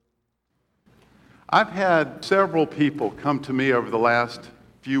I've had several people come to me over the last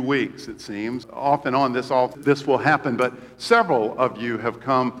few weeks, it seems. Off and on, this will happen, but several of you have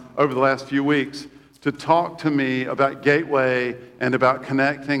come over the last few weeks to talk to me about Gateway and about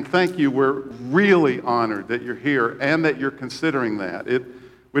connecting. Thank you. We're really honored that you're here and that you're considering that.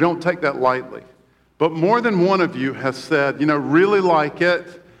 We don't take that lightly. But more than one of you has said, really like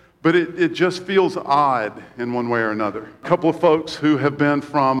it, but it just feels odd in one way or another. A couple of folks who have been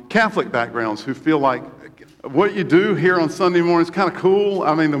from Catholic backgrounds who feel like what you do here on Sunday morning is kind of cool.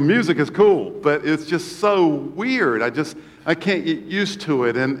 I mean, the music is cool, but it's just so weird. I can't get used to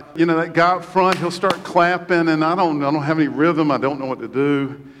it. And, that guy up front, he'll start clapping, and I don't have any rhythm. I don't know what to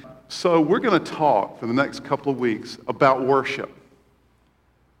do. So we're going to talk for the next couple of weeks about worship.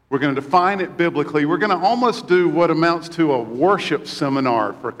 We're going to define it biblically. We're going to almost do what amounts to a worship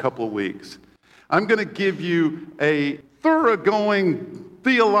seminar for a couple of weeks. I'm going to give you a thoroughgoing,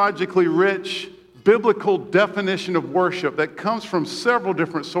 theologically rich, biblical definition of worship that comes from several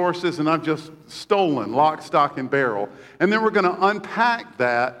different sources, and I've just stolen lock, stock, and barrel. And then we're going to unpack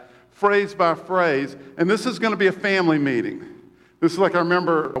that phrase by phrase, and this is going to be a family meeting. This is like I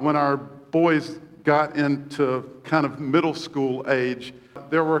remember when our boys got into kind of middle school age.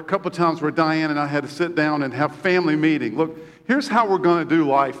 There were a couple of times where Diane and I had to sit down and have family meeting. Look, here's how we're going to do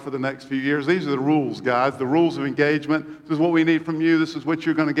life for the next few years. These are the rules, guys, the rules of engagement. This is what we need from you. This is what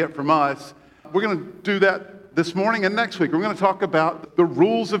you're going to get from us. We're going to do that this morning and next week. We're going to talk about the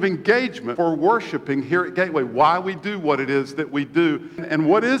rules of engagement for worshiping here at Gateway, why we do what it is that we do, and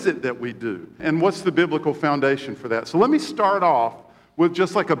what is it that we do, and what's the biblical foundation for that. So let me start off with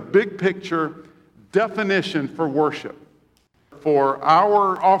just like a big picture definition for worship, for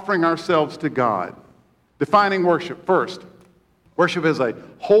our offering ourselves to God. Defining worship. First, worship is a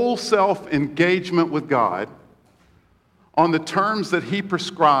whole self engagement with God on the terms that He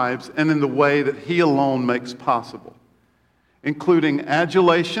prescribes and in the way that He alone makes possible, including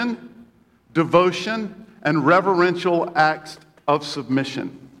adulation, devotion, and reverential acts of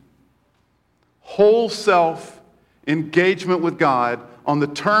submission. Whole self engagement with God on the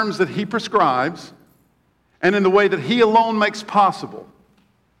terms that He prescribes and in the way that He alone makes possible,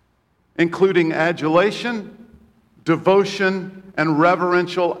 including adulation, devotion, and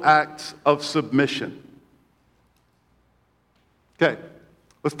reverential acts of submission. Okay,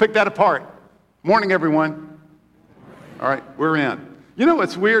 let's pick that apart. Morning, everyone. All right, we're in.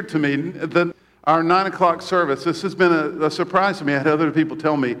 It's weird to me that our 9 o'clock service, this has been a surprise to me. I had other people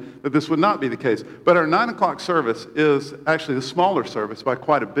tell me that this would not be the case. But our 9 o'clock service is actually the smaller service by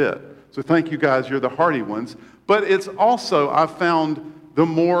quite a bit. So thank you guys, you're the hearty ones. But it's also, I've found, the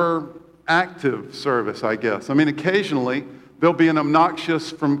more active service, I guess. I mean, occasionally, there'll be an obnoxious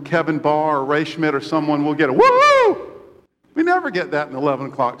from Kevin Barr or Ray Schmidt or someone will get a woo! We never get that in 11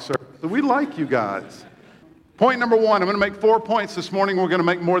 o'clock service. So we like you guys. Point number one, I'm going to make 4 points this morning. We're going to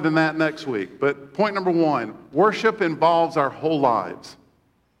make more than that next week. But point number one, worship involves our whole lives.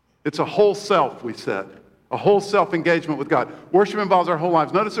 It's a whole self, we said. A whole self-engagement with God. Worship involves our whole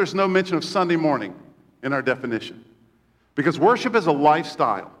lives. Notice there's no mention of Sunday morning in our definition. Because worship is a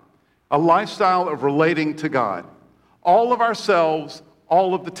lifestyle of relating to God. All of ourselves,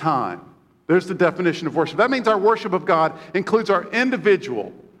 all of the time. There's the definition of worship. That means our worship of God includes our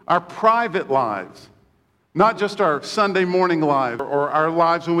individual, our private lives, not just our Sunday morning lives or our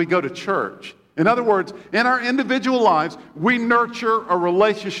lives when we go to church. In other words, in our individual lives, we nurture a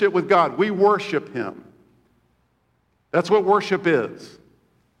relationship with God. We worship Him. That's what worship is.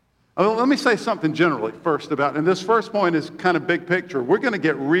 Let me say something generally first about, and this first point is kind of big picture. We're going to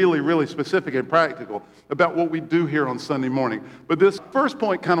get really, really specific and practical about what we do here on Sunday morning. But this first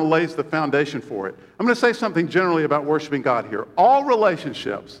point kind of lays the foundation for it. I'm going to say something generally about worshiping God here. All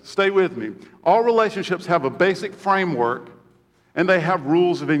relationships, stay with me, all relationships have a basic framework and they have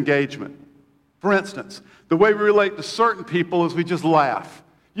rules of engagement. For instance, the way we relate to certain people is we just laugh.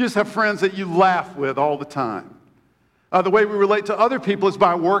 You just have friends that you laugh with all the time. The way we relate to other people is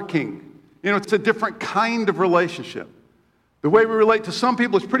by working. It's a different kind of relationship. The way we relate to some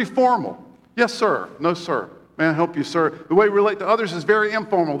people is pretty formal. Yes, sir. No, sir. May I help you, sir? The way we relate to others is very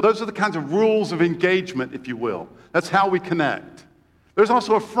informal. Those are the kinds of rules of engagement, if you will. That's how we connect. There's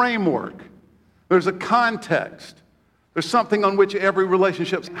also a framework. There's a context. There's something on which every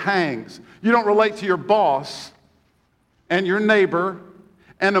relationship hangs. You don't relate to your boss and your neighbor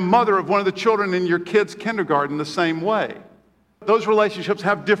and a mother of one of the children in your kid's kindergarten the same way. Those relationships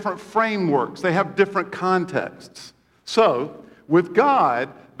have different frameworks. They have different contexts. So, with God,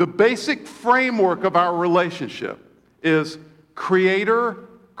 the basic framework of our relationship is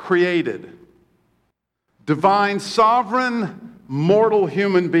creator-created. Divine sovereign, mortal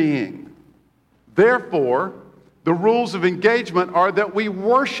human being. Therefore, the rules of engagement are that we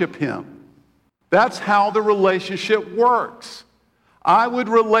worship him. That's how the relationship works. I would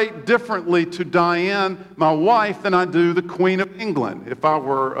relate differently to Diane, my wife, than I do the Queen of England if I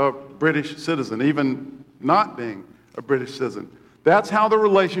were a British citizen, even not being a British citizen. That's how the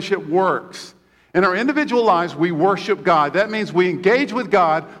relationship works. In our individual lives, we worship God. That means we engage with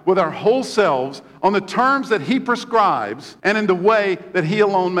God with our whole selves on the terms that he prescribes and in the way that he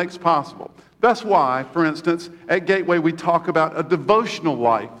alone makes possible. That's why, for instance, at Gateway, we talk about a devotional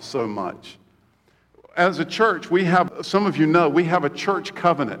life so much. As a church, we have, some of you know, we have a church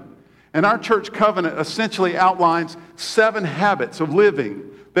covenant. And our church covenant essentially outlines 7 habits of living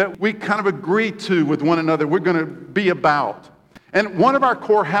that we kind of agree to with one another we're going to be about. And one of our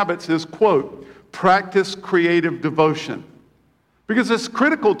core habits is, quote, practice creative devotion. Because it's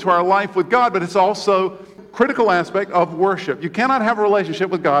critical to our life with God, but it's also a critical aspect of worship. You cannot have a relationship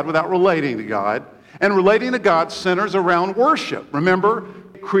with God without relating to God. And relating to God centers around worship. Remember,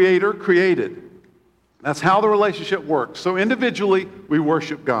 creator created. That's how the relationship works. So individually, we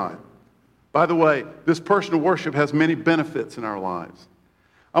worship God. By the way, this personal worship has many benefits in our lives.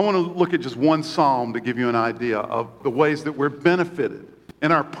 I want to look at just one psalm to give you an idea of the ways that we're benefited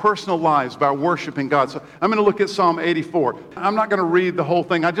in our personal lives by worshiping God. So I'm going to look at Psalm 84. I'm not going to read the whole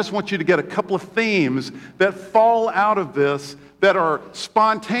thing. I just want you to get a couple of themes that fall out of this that are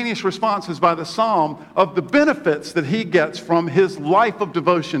spontaneous responses by the psalm of the benefits that he gets from his life of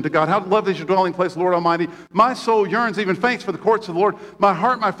devotion to God. How lovely is your dwelling place, Lord Almighty. My soul yearns, even faints for the courts of the Lord. My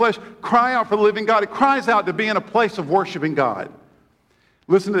heart, my flesh cry out for the living God. It cries out to be in a place of worshiping God.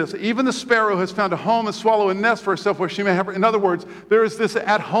 Listen to this. Even the sparrow has found a home and swallow a nest for herself where she may have her. In other words, there is this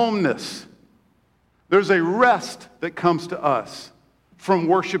at-homeness. There's a rest that comes to us from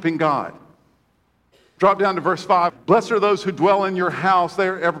worshiping God. Drop down to verse 5. Blessed are those who dwell in your house. They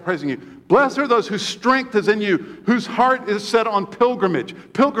are ever praising you. Blessed are those whose strength is in you, whose heart is set on pilgrimage.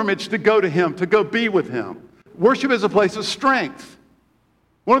 Pilgrimage to go to him, to go be with him. Worship is a place of strength.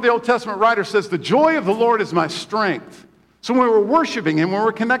 One of the Old Testament writers says, the joy of the Lord is my strength. So when we're worshiping him, when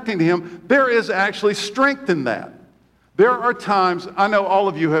we're connecting to him, there is actually strength in that. There are times, I know all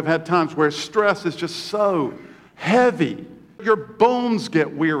of you have had times where stress is just so heavy. Your bones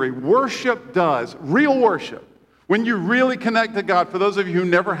get weary. Worship does. Real worship. When you really connect to God, for those of you who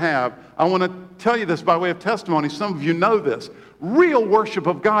never have, I want to tell you this by way of testimony. Some of you know this. Real worship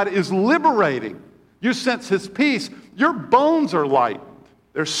of God is liberating. You sense his peace. Your bones are light.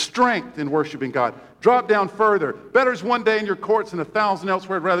 There's strength in worshiping God. Drop down further. Better is one day in your courts than 1,000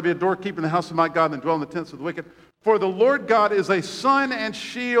 elsewhere. I'd rather be a doorkeeper in the house of my God than dwell in the tents of the wicked. For the Lord God is a sun and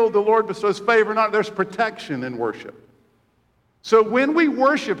shield. The Lord bestows favor. There's protection in worship. So when we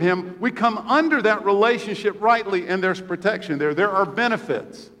worship him, we come under that relationship rightly, and there's protection there. There are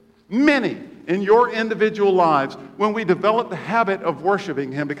benefits, many, in your individual lives when we develop the habit of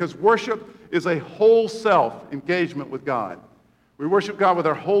worshiping him, because worship is a whole self engagement with God. We worship God with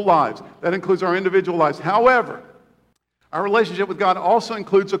our whole lives. That includes our individual lives. However, our relationship with God also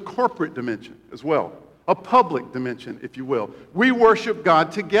includes a corporate dimension as well, a public dimension, if you will. We worship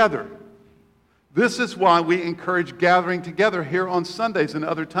God together. This is why we encourage gathering together here on Sundays and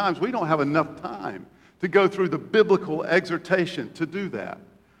other times. We don't have enough time to go through the biblical exhortation to do that.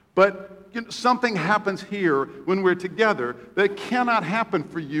 But something happens here when we're together that cannot happen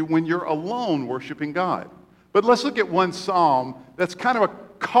for you when you're alone worshiping God. But let's look at one psalm that's kind of a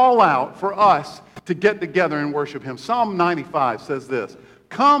call out for us to get together and worship him. Psalm 95 says this,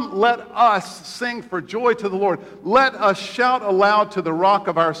 "Come, let us sing for joy to the Lord. Let us shout aloud to the rock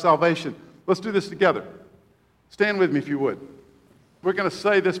of our salvation." Let's do this together. Stand with me if you would. We're going to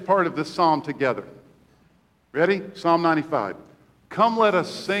say this part of this psalm together. Ready? Psalm 95. "Come, let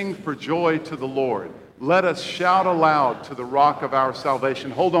us sing for joy to the Lord. Let us shout aloud to the rock of our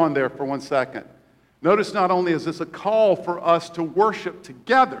salvation." Hold on there for 1 second. Notice not only is this a call for us to worship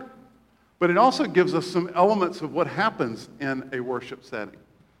together, but it also gives us some elements of what happens in a worship setting.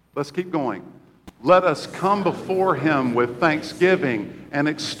 Let's keep going. "Let us come before him with thanksgiving and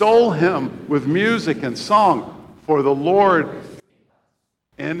extol him with music and song. For the Lord,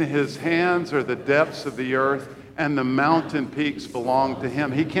 in his hands are the depths of the earth, and the mountain peaks belong to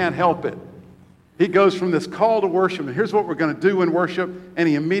him." He can't help it. He goes from this call to worship, and here's what we're going to do in worship, and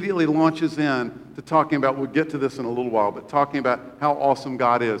he immediately launches in to talking about, we'll get to this in a little while, but talking about how awesome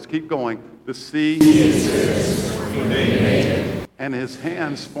God is. Keep going. "The sea and his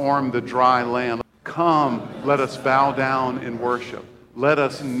hands form the dry land. Come, let us bow down in worship. Let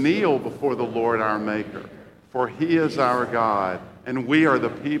us kneel before the Lord our Maker. For he is our God, and we are the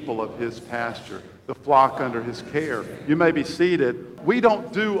people of his pasture, the flock under his care. You may be seated. We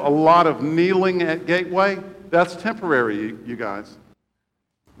don't do a lot of kneeling at Gateway. That's temporary, you guys.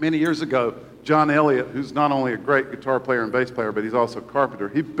 Many years ago, John Elliott, who's not only a great guitar player and bass player, but he's also a carpenter,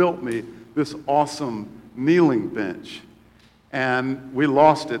 he built me this awesome kneeling bench. And we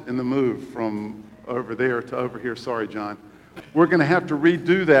lost it in the move from over there to over here. Sorry, John. We're going to have to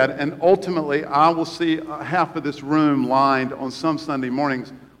redo that, and ultimately I will see half of this room lined on some Sunday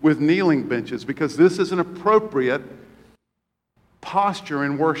mornings with kneeling benches, because this is an appropriate posture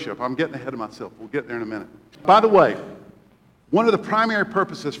in worship. I'm getting ahead of myself. We'll get there in a minute. By the way, one of the primary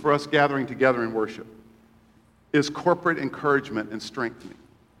purposes for us gathering together in worship is corporate encouragement and strengthening.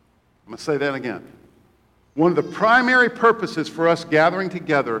 I'm going to say that again. One of the primary purposes for us gathering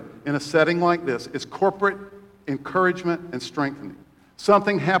together in a setting like this is corporate encouragement and strengthening.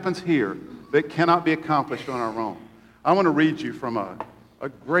 Something happens here that cannot be accomplished on our own. I want to read you from a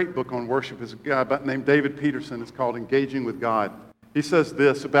great book on worship. It's a guy named David Peterson. It's called Engaging with God. He says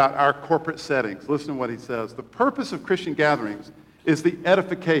this about our corporate settings. Listen to what he says. The purpose of Christian gatherings is the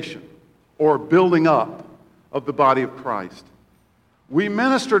edification or building up of the body of Christ. We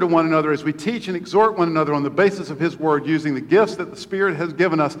minister to one another as we teach and exhort one another on the basis of his word, using the gifts that the Spirit has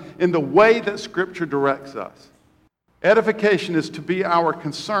given us in the way that Scripture directs us. Edification is to be our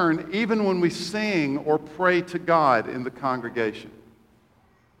concern even when we sing or pray to God in the congregation.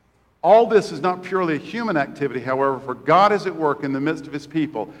 All this is not purely a human activity, however, for God is at work in the midst of his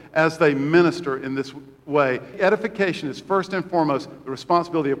people as they minister in this way. Edification is first and foremost the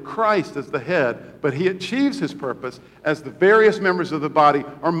responsibility of Christ as the head, but he achieves his purpose as the various members of the body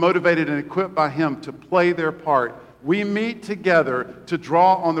are motivated and equipped by him to play their part. We meet together to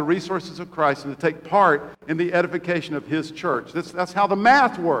draw on the resources of Christ and to take part in the edification of his church. That's how the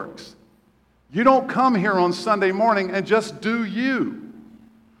math works. You don't come here on Sunday morning and just do you.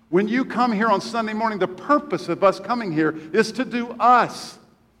 When you come here on Sunday morning, the purpose of us coming here is to do us.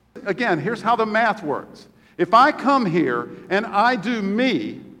 Again, here's how the math works. If I come here and I do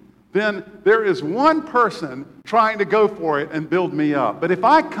me, then there is one person trying to go for it and build me up. But if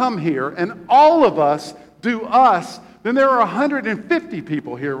I come here and all of us do us, then there are 150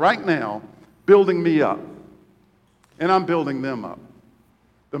 people here right now building me up. And I'm building them up.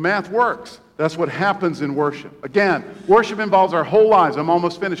 The math works. That's what happens in worship. Again, worship involves our whole lives. I'm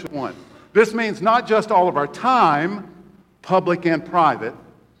almost finished with one. This means not just all of our time, public and private,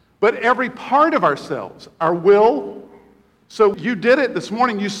 but every part of ourselves, our will. So you did it this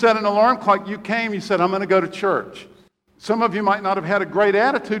morning. You set an alarm clock. You came. You said, I'm going to go to church. Some of you might not have had a great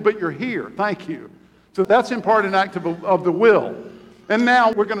attitude, but you're here. Thank you. So that's in part an act of the will. And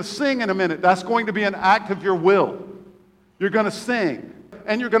now we're going to sing in a minute. That's going to be an act of your will. You're going to sing.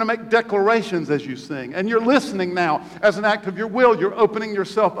 And you're going to make declarations as you sing. And you're listening now as an act of your will. You're opening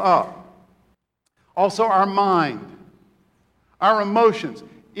yourself up. Also our mind, our emotions,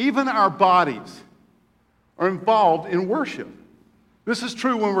 even our bodies are involved in worship. This is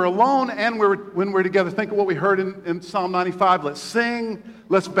true when we're alone and when we're together. Think of what we heard in Psalm 95. Let's sing,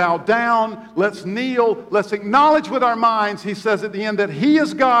 let's bow down, let's kneel, let's acknowledge with our minds, he says at the end, that he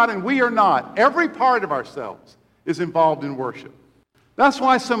is God and we are not. Every part of ourselves is involved in worship. That's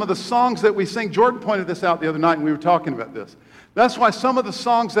why some of the songs that we sing, Jordan pointed this out the other night and we were talking about this. That's why some of the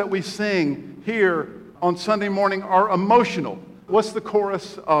songs that we sing here on Sunday morning are emotional. What's the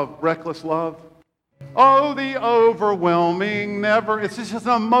chorus of Reckless Love? Oh, the overwhelming never. It's just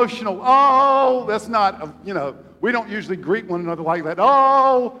an emotional, oh, that's not, we don't usually greet one another like that.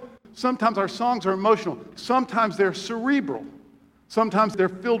 Oh, sometimes our songs are emotional. Sometimes they're cerebral. Sometimes they're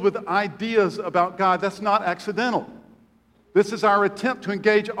filled with ideas about God. That's not accidental. This is our attempt to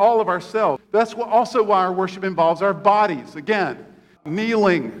engage all of ourselves. That's also why our worship involves our bodies. Again,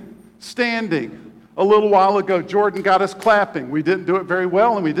 kneeling, standing. A little while ago, Jordan got us clapping. We didn't do it very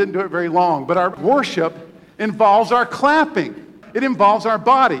well and we didn't do it very long. But our worship involves our clapping. It involves our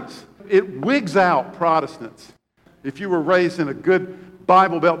bodies. It wigs out Protestants. If you were raised in a good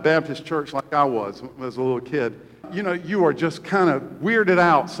Bible Belt Baptist church like I was when I was a little kid, you are just kind of weirded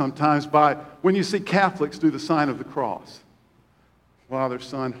out sometimes by when you see Catholics do the sign of the cross. Father,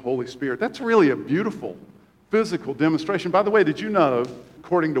 Son, Holy Spirit. That's really a beautiful physical demonstration. By the way, did you know,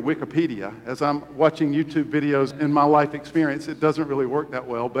 according to Wikipedia, as I'm watching YouTube videos in my life experience, it doesn't really work that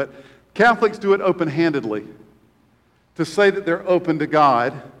well, but Catholics do it open-handedly. To say that they're open to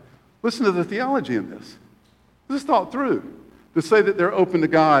God, listen to the theology in this. This is thought through. To say that they're open to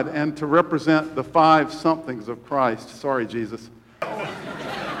God and to represent the five somethings of Christ. Sorry, Jesus.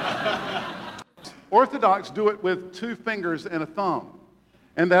 Orthodox do it with 2 fingers and a thumb.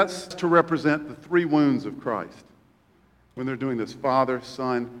 And that's to represent the 3 wounds of Christ. when they're doing this. Father,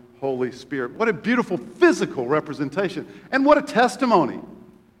 Son, Holy Spirit. What a beautiful physical representation. And what a testimony.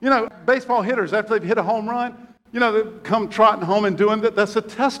 You know, baseball hitters, after they've hit a home run, you know, they come trotting home and doing that. That's a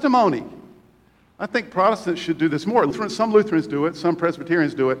testimony. I think Protestants should do this more. Some Lutherans do it. Some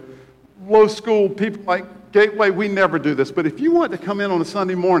Presbyterians do it. Low school people like Gateway, we never do this. But if you want to come in on a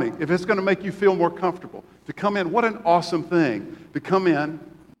Sunday morning, if it's going to make you feel more comfortable, to come in, what an awesome thing to come in,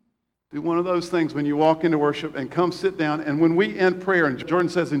 do one of those things when you walk into worship and come sit down. And when we end prayer, and Jordan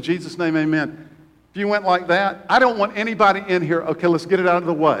says, in Jesus' name, amen. If you went like that, I don't want anybody in here, okay, let's get it out of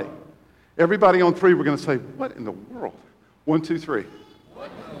the way. Everybody on three, we're going to say, what in the world? 1, 2, 3.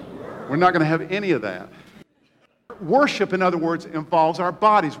 We're not going to have any of that. Worship, in other words, involves our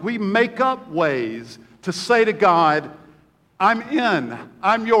bodies. We make up ways to say to God, I'm in,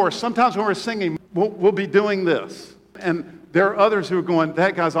 I'm yours. Sometimes when we're singing, we'll be doing this. And there are others who are going,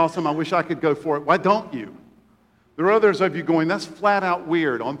 that guy's awesome, I wish I could go for it. Why don't you? There are others of you going, that's flat out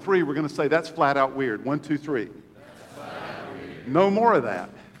weird. On three, we're going to say, that's flat out weird. 1, 2, 3. No more of that.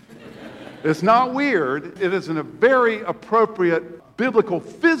 It's not weird. It is a very appropriate biblical,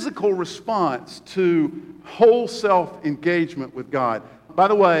 physical response to whole self-engagement with God. By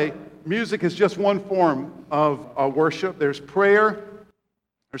the way, music is just one form of worship. There's prayer,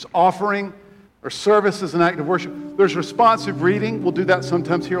 there's offering, there's service as an act of worship. There's responsive reading. We'll do that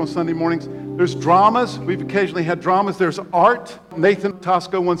sometimes here on Sunday mornings. There's dramas. We've occasionally had dramas. There's art. Nathan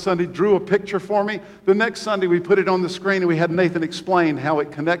Tosco one Sunday drew a picture for me. The next Sunday we put it on the screen and we had Nathan explain how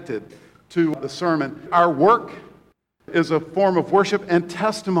it connected to the sermon. Our work is a form of worship and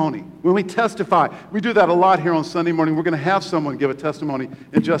testimony. When we testify, we do that a lot here on Sunday morning. We're going to have someone give a testimony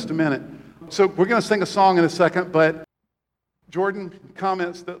in just a minute. So we're going to sing a song in a second, but Jordan,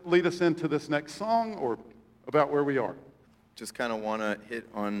 comments that lead us into this next song or about where we are? Just kind of want to hit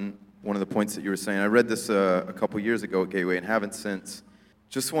on one of the points that you were saying. I read this a couple years ago at Gateway and haven't since.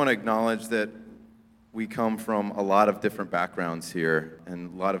 Just want to acknowledge that we come from a lot of different backgrounds here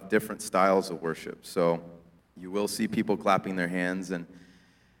and a lot of different styles of worship. So you will see people clapping their hands, and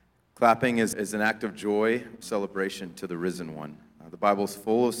clapping is an act of joy, celebration to the risen one. The Bible's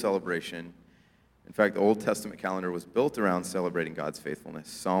full of celebration. In fact, the Old Testament calendar was built around celebrating God's faithfulness.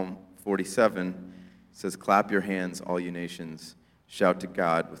 Psalm 47 says, "Clap your hands, all you nations. Shout to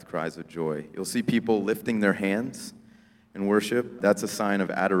God with cries of joy." You'll see people lifting their hands in worship. That's a sign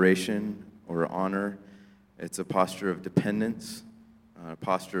of adoration or honor. It's a posture of dependence, a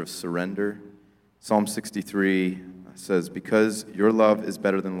posture of surrender. Psalm 63 says, "Because your love is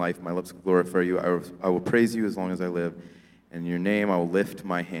better than life, my lips will glorify you. I will praise you as long as I live. In your name I will lift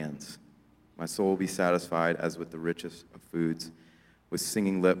my hands. My soul will be satisfied as with the richest of foods. With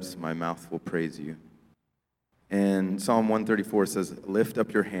singing lips, my mouth will praise you." And Psalm 134 says, "Lift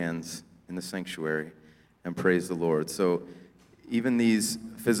up your hands in the sanctuary and praise the Lord." So even these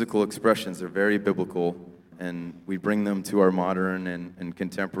physical expressions are very biblical, and we bring them to our modern and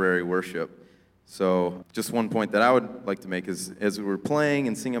contemporary worship. So just one point that I would like to make is, as we're playing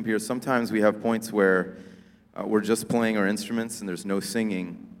and singing up here, sometimes we have points where we're just playing our instruments and there's no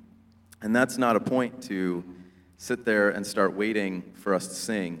singing. And that's not a point to sit there and start waiting for us to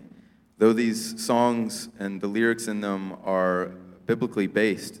sing. Though these songs and the lyrics in them are biblically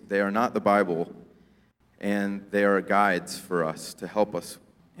based, they are not the Bible, and they are guides for us to help us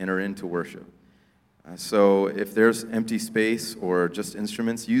enter into worship. So if there's empty space or just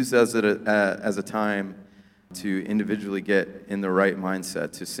instruments, use as a time to individually get in the right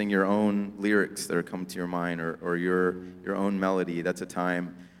mindset, to sing your own lyrics that are coming to your mind, or your own melody. That's a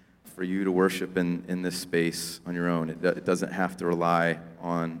time for you to worship in this space on your own. It doesn't have to rely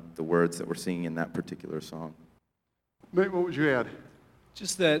on the words that we're singing in that particular song. Nate, what would you add?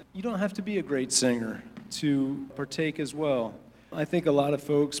 Just that you don't have to be a great singer to partake as well. I think a lot of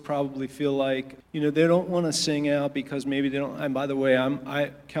folks probably feel like, they don't want to sing out because maybe they don't. And by the way,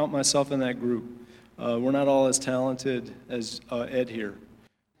 I count myself in that group. We're not all as talented as Ed here.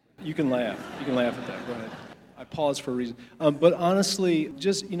 You can laugh. You can laugh at that. Go ahead. I pause for a reason. But honestly,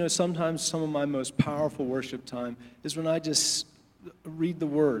 just, sometimes some of my most powerful worship time is when I just read the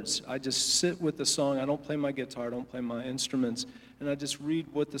words. I just sit with the song. I don't play my guitar. I don't play my instruments. And I just read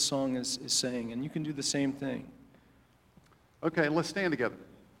what the song is saying. And you can do the same thing. Okay, let's stand together.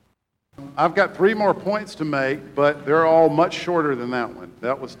 I've got 3 more points to make, but they're all much shorter than that one.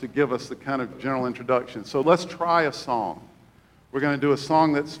 That was to give us the kind of general introduction. So let's try a song. We're going to do a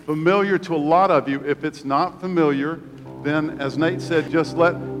song that's familiar to a lot of you. If it's not familiar, then as Nate said,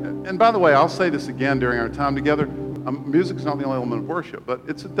 and by the way, I'll say this again during our time together, music's not the only element of worship, but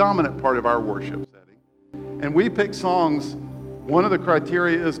it's a dominant part of our worship setting. And we pick songs, one of the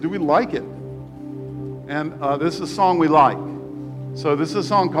criteria is, do we like it? And this is a song we like. So this is a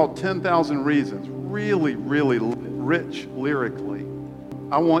song called 10,000 Reasons. Really, really rich lyrically.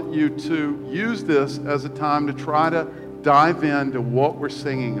 I want you to use this as a time to try to dive into what we're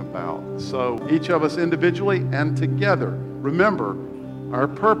singing about. So each of us individually and together. Remember, our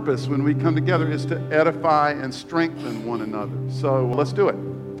purpose when we come together is to edify and strengthen one another. So let's do it.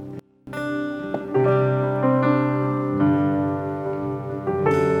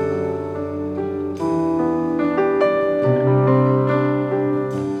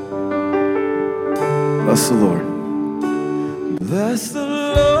 Bless the Lord. Bless the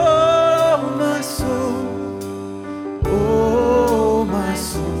Lord, oh my soul, oh my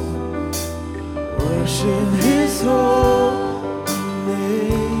soul, worship His holy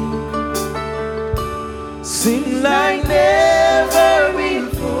name. Sing like never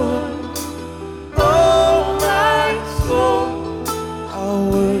before, oh my soul,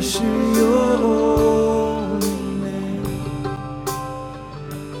 I'll worship Your holy name.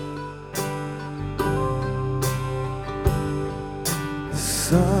 The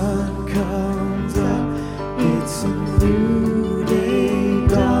sun comes up, it's a new day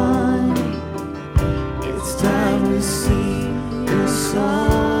dawning. It's time to sing this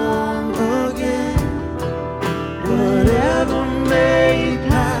song again. Whatever may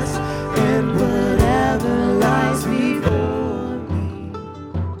pass and whatever lies before me,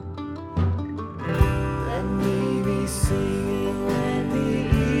 let me be singing when the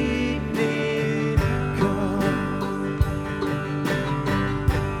evening comes.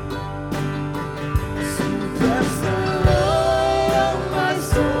 So bless the Lord, oh my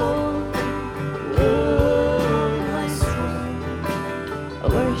soul, oh my soul,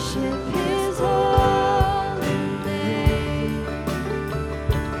 worship His holy name.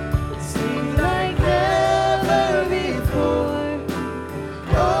 Sing like never before,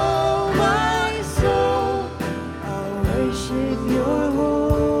 oh my soul, I'll worship Your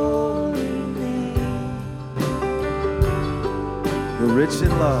holy name. You're rich in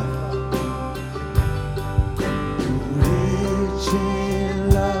love. Rich in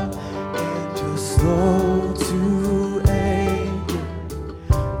love and You're slow to anger.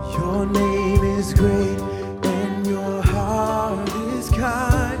 Your name is great and Your heart is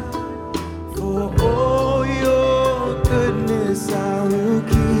kind. For all Your goodness I will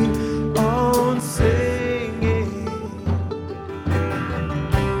keep on singing.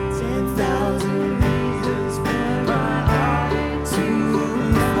 10,000 reasons for my heart to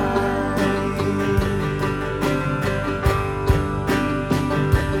find.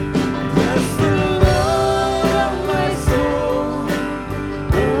 Bless the Lord, oh my soul,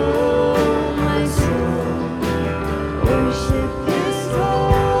 oh my soul, worship His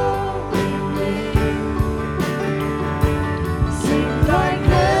holy name. Sing like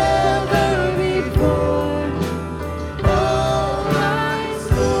never before, oh my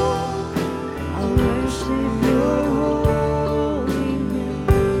soul, I worship Your holy name.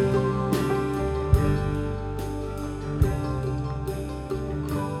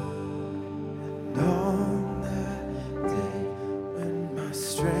 On that day when my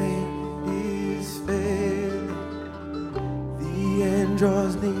strength is failing, the end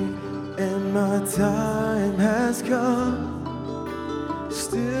draws near and my time has come.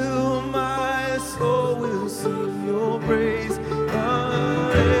 Still my soul will sing Your praise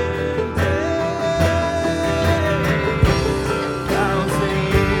unending. 1,000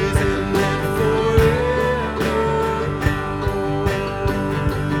 years and then forever.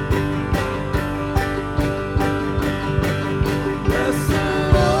 Bless the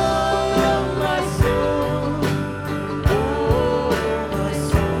Lord, oh my soul, oh my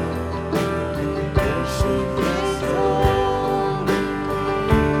soul, worship His holy name.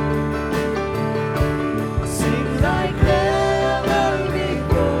 Sing like never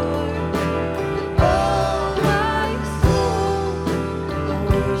before, oh my soul, I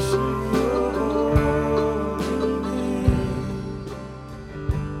worship Your holy name.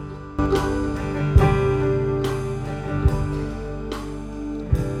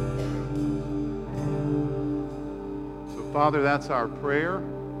 So, Father, that's our prayer,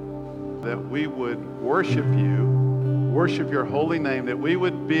 that we would worship You, worship Your holy name, that we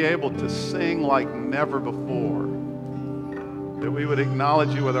would be able to sing like never before, that we would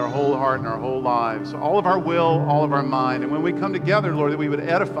acknowledge You with our whole heart and our whole lives, all of our will, all of our mind. And when we come together, Lord, that we would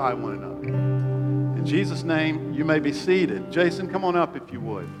edify one another. In Jesus' name, you may be seated. Jason, come on up if you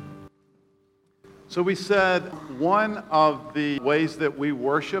would. So we said one of the ways that we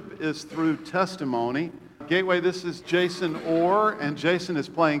worship is through testimony. Gateway, this is Jason Orr, and Jason is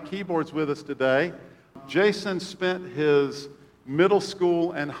playing keyboards with us today. Jason spent his middle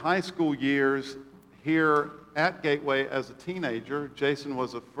school and high school years here at Gateway as a teenager. Jason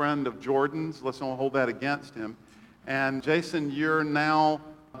was a friend of Jordan's. Let's not hold that against him. And Jason, you're now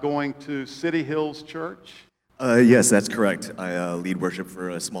going to City Hills Church. Yes, that's correct. I lead worship for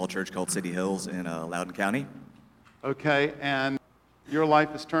a small church called City Hills in Loudoun County. Okay, and your life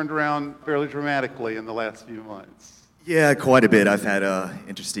has turned around fairly dramatically in the last few months. Yeah, quite a bit. I've had an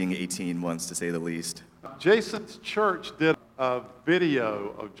interesting 18 months, to say the least. Jason's church did a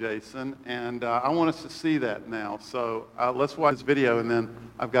video of Jason, and I want us to see that now. So let's watch this video, and then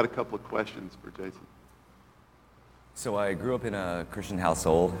I've got a couple of questions for Jason. So I grew up in a Christian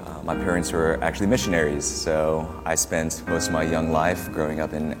household. My parents were actually missionaries, so I spent most of my young life growing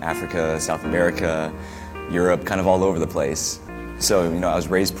up in Africa, South America, Europe, kind of all over the place. So, I was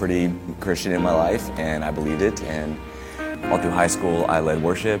raised pretty Christian in my life, and I believed it. And all through high school, I led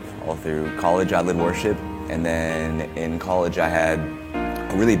worship. All through college, I led worship. And then in college, I had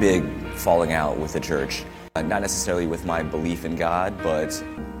a really big falling out with the church. Not necessarily with my belief in God, but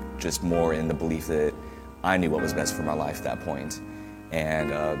just more in the belief that I knew what was best for my life at that point.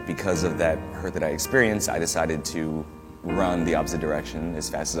 And because of that hurt that I experienced, I decided to run the opposite direction as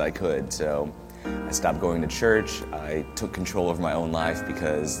fast as I could. So I stopped going to church. I took control over my own life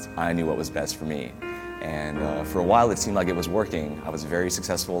because I knew what was best for me. And for a while, it seemed like it was working. I was very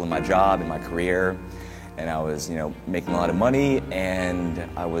successful in my job, in my career, and I was, making a lot of money, and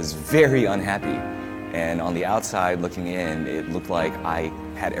I was very unhappy. And on the outside, looking in, it looked like I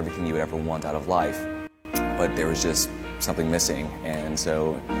had everything you would ever want out of life. But there was just something missing, and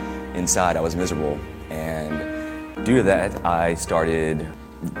so inside I was miserable. And due to that, I started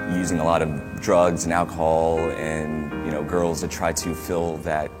using a lot of drugs and alcohol and girls to try to fill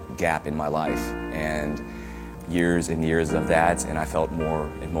that gap in my life. And years and years of that, and I felt more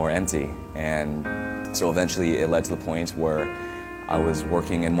and more empty. And so eventually it led to the point where I was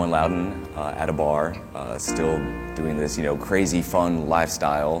working in One Loudoun at a bar, still doing this crazy fun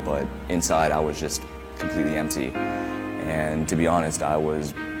lifestyle, but inside I was just completely empty. And to be honest, I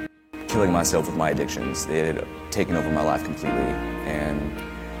was killing myself with my addictions. They had taken over my life completely. And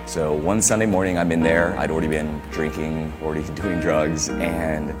so one Sunday morning I'm in there, I'd already been drinking, already doing drugs,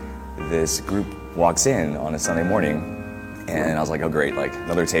 and this group walks in on a Sunday morning, and I was like, oh great, like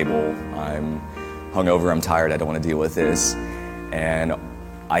another table. I'm hungover, I'm tired, I don't want to deal with this. And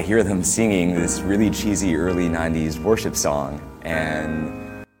I hear them singing this really cheesy early 90s worship song,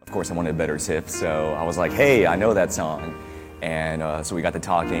 and of course, I wanted a better tip, so I was like, hey, I know that song. And so we got to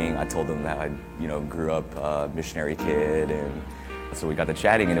talking. I told them that I, grew up a missionary kid, and so we got to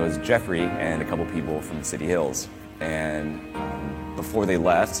chatting, and it was Jeffrey and a couple people from City Hills. And before they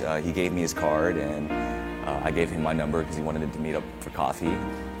left, he gave me his card, and I gave him my number because he wanted to meet up for coffee.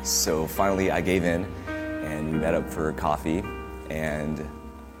 So finally, I gave in, and we met up for coffee. And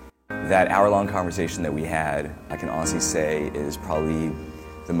that hour-long conversation that we had, I can honestly say, is probably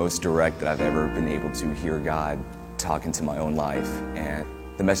the most direct that I've ever been able to hear God talk into my own life. And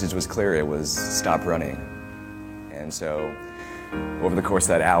the message was clear. It was stop running. And so over the course of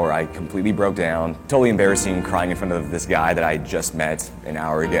that hour, I completely broke down, totally embarrassing, crying in front of this guy that I just met an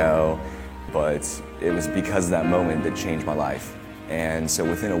hour ago. But it was because of that moment that changed my life. And so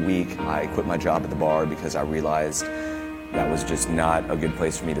within a week, I quit my job at the bar because I realized that was just not a good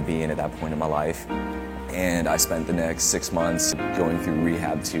place for me to be in at that point in my life. And I spent the next 6 months going through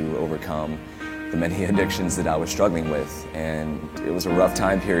rehab to overcome the many addictions that I was struggling with. And it was a rough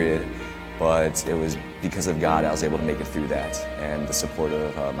time period, but it was because of God I was able to make it through that and the support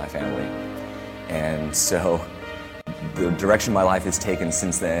of my family. And so the direction my life has taken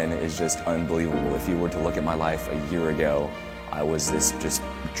since then is just unbelievable. If you were to look at my life a year ago, I was this just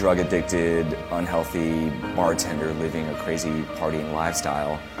drug-addicted, unhealthy bartender living a crazy partying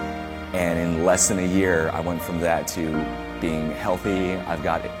lifestyle. And in less than a year, I went from that to being healthy. I've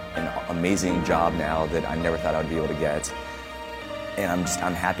got an amazing job now that I never thought I'd be able to get. And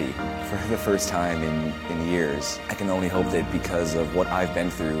I'm happy for the first time in years. I can only hope that because of what I've been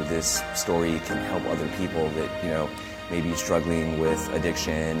through, this story can help other people that, may be struggling with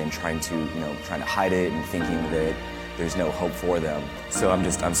addiction and trying to hide it and thinking that there's no hope for them. So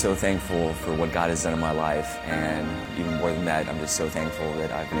I'm so thankful for what God has done in my life, and even more than that, I'm just so thankful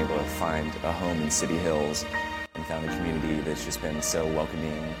that I've been able to find a home in City Hills and found a community that's just been so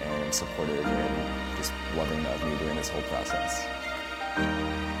welcoming and supportive and just loving of me during this whole process.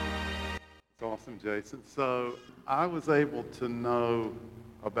 It's awesome, Jason. So I was able to know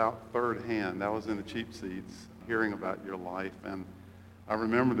about third hand. I was in the cheap seats hearing about your life, and I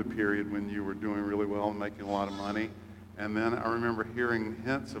remember the period when you were doing really well and making a lot of money. And then I remember hearing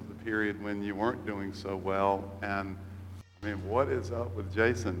hints of the period when you weren't doing so well, and I mean, what is up with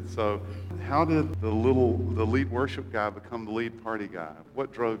Jason? So how did the lead worship guy become the lead party guy?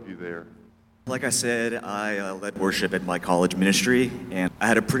 What drove you there? Like I said, I led worship at my college ministry, and I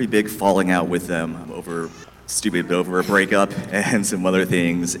had a pretty big falling out with them over a breakup and some other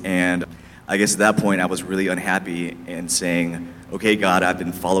things. And I guess at that point I was really unhappy and saying, okay, God, I've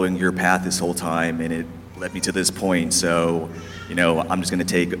been following your path this whole time, and it led me to this point. So, I'm just going to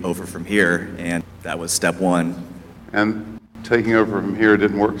take over from here. And that was step one. And taking over from here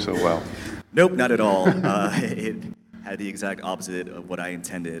didn't work so well. Nope, not at all. It had the exact opposite of what I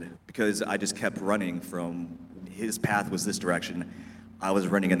intended, because I just kept running from his path was this direction. I was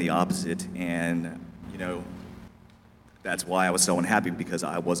running in the opposite, and that's why I was so unhappy, because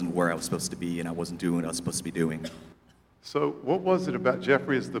I wasn't where I was supposed to be, and I wasn't doing what I was supposed to be doing. So what was it about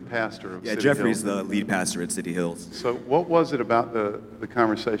Jeffrey as the pastor of City Jeffrey's Hills? the lead pastor at City Hills. So what was it about the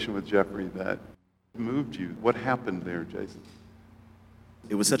conversation with Jeffrey that moved you? What happened there, Jason?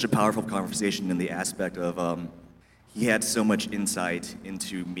 It was such a powerful conversation in the aspect of he had so much insight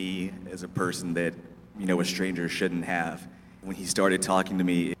into me as a person that, a stranger shouldn't have. When he started talking to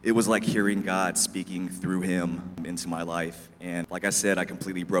me, it was like hearing God speaking through him into my life. And like I said, I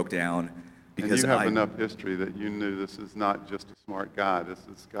completely broke down because and you have enough history that you knew this is not just a smart guy, this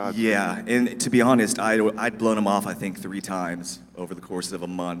is God. Yeah, and to be honest, I'd blown him off, I think, 3 times over the course of a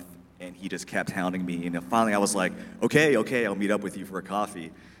month, and he just kept hounding me. And finally I was like, okay, I'll meet up with you for a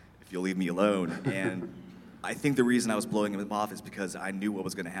coffee if you'll leave me alone. And I think the reason I was blowing him off is because I knew what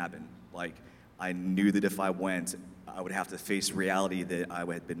was going to happen. Like, I knew that if I went, I would have to face reality that I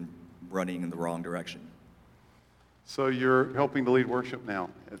had been running in the wrong direction. So you're helping to lead worship now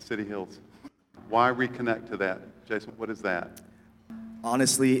at City Hills. Why reconnect to that? Jason, what is that?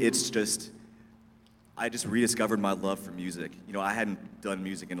 Honestly, it's just, I just rediscovered my love for music. I hadn't done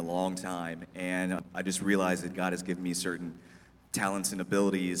music in a long time, and I just realized that God has given me certain talents and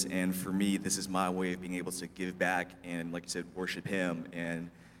abilities, and for me, this is my way of being able to give back and, like you said, worship Him. And,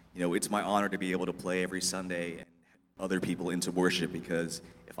 it's my honor to be able to play every Sunday and other people into worship, because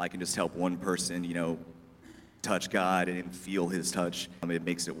if I can just help one person, touch God and feel His touch, it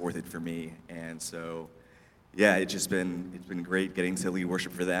makes it worth it for me. And so, yeah, it's been great getting to lead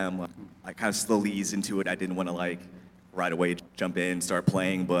worship for them. I kind of slowly eased into it. I didn't want to right away jump in, start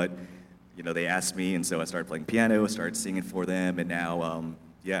playing, but they asked me, and so I started playing piano, started singing for them, and now,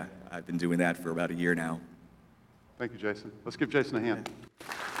 I've been doing that for about a year now. Thank you, Jason. Let's give Jason a hand.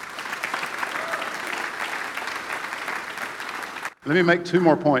 Let me make 2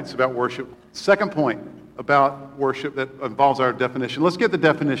 more points about worship. Second point about worship that involves our definition. Let's get the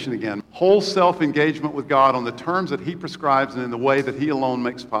definition again. Whole self-engagement with God on the terms that He prescribes and in the way that He alone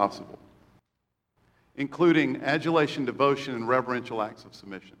makes possible, including adulation, devotion, and reverential acts of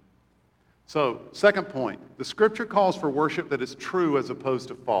submission. So, second point, the Scripture calls for worship that is true as opposed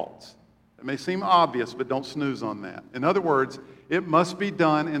to false. It may seem obvious, but don't snooze on that. In other words, it must be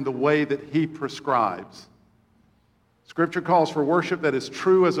done in the way that He prescribes. Scripture calls for worship that is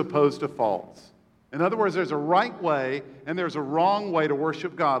true as opposed to false. In other words, there's a right way and there's a wrong way to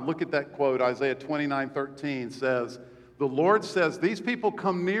worship God. Look at that quote. Isaiah 29:13 says, "The Lord says, these people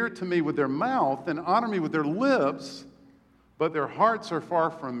come near to me with their mouth and honor me with their lips, but their hearts are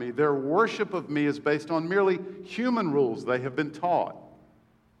far from me. Their worship of me is based on merely human rules they have been taught."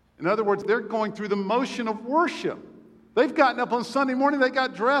 In other words, they're going through the motion of worship. They've gotten up on Sunday morning, they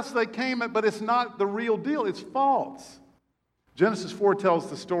got dressed, they came, but it's not the real deal. It's false. Genesis 4 tells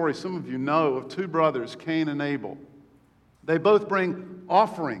the story, some of you know, of 2 brothers, Cain and Abel. They both bring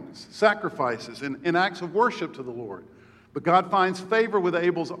offerings, sacrifices, in acts of worship to the Lord. But God finds favor with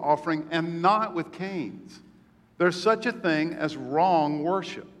Abel's offering and not with Cain's. There's such a thing as wrong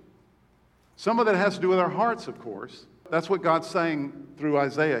worship. Some of that has to do with our hearts, of course. That's what God's saying through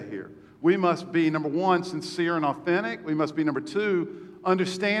Isaiah here. We must be, number 1, sincere and authentic. We must be, number 2,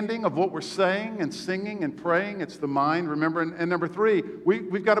 understanding of what we're saying and singing and praying. It's the mind, remember. And number 3,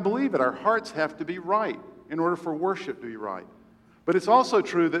 we've got to believe it. Our hearts have to be right in order for worship to be right. But it's also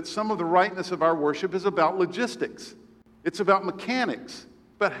true that some of the rightness of our worship is about logistics. It's about mechanics,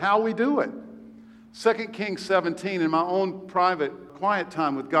 but how we do it. 2 Kings 17, in my own private quiet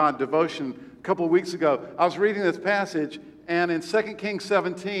time with God devotion a couple of weeks ago, I was reading this passage, and in 2 Kings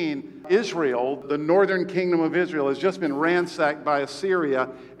 17, Israel, the northern kingdom of Israel, has just been ransacked by Assyria.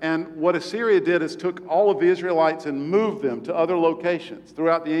 And what Assyria did is took all of the Israelites and moved them to other locations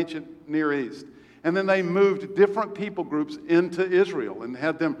throughout the ancient Near East. And then they moved different people groups into Israel and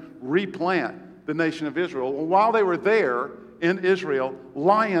had them replant the nation of Israel. Well, while they were there in Israel,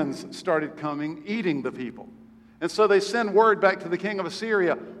 lions started coming, eating the people. And so they send word back to the king of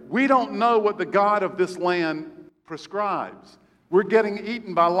Assyria, "We don't know what the God of this land prescribes. We're getting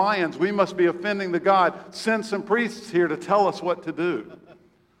eaten by lions. We must be offending the God. Send some priests here to tell us what to do.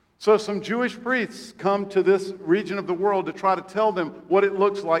 So some Jewish priests come to this region of the world to try to tell them what it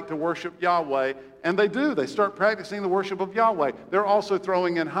looks like to worship Yahweh. And they do. They start practicing the worship of Yahweh. They're also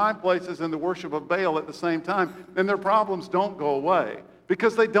throwing in high places in the worship of Baal at the same time. And their problems don't go away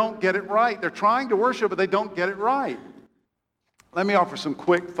because they don't get it right. They're trying to worship, but they don't get it right. Let me offer some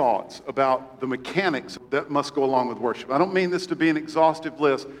quick thoughts about the mechanics that must go along with worship. I don't mean this to be an exhaustive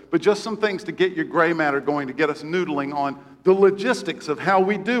list, but just some things to get your gray matter going, to get us noodling on the logistics of how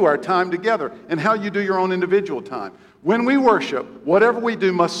we do our time together and how you do your own individual time. When we worship, whatever we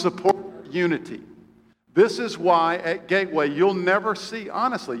do must support unity. This is why at Gateway you'll never see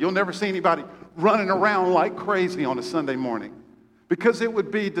anybody running around like crazy on a Sunday morning, because it would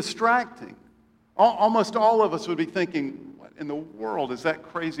be distracting. Almost all of us would be thinking, in the world is that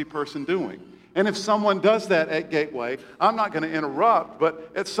crazy person doing? And if someone does that at Gateway, I'm not going to interrupt,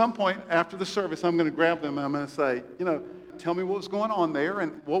 but at some point after the service, I'm going to grab them and I'm going to say, tell me what was going on there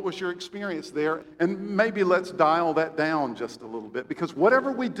and what was your experience there, and maybe let's dial that down just a little bit, because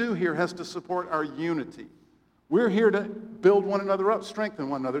whatever we do here has to support our unity. We're here to build one another up,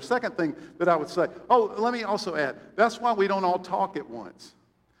 strengthen one another. Second thing that I would say, let me also add, that's why we don't all talk at once.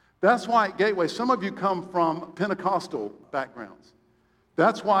 That's why at Gateway, some of you come from Pentecostal backgrounds.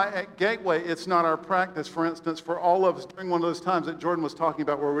 That's why at Gateway, it's not our practice, for instance, for all of us during one of those times that Jordan was talking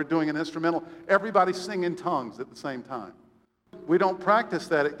about where we're doing an instrumental, everybody sing in tongues at the same time. We don't practice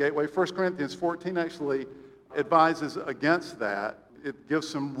that at Gateway. 1 Corinthians 14 actually advises against that. It gives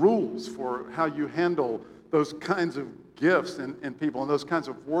some rules for how you handle those kinds of gifts in people and those kinds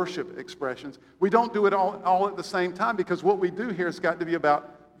of worship expressions. We don't do it all at the same time, because what we do here has got to be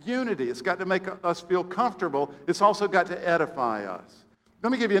about unity. It's got to make us feel comfortable. It's also got to edify us.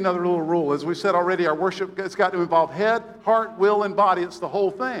 Let me give you another little rule. As we said already, our worship has got to involve head, heart, will, and body. It's the whole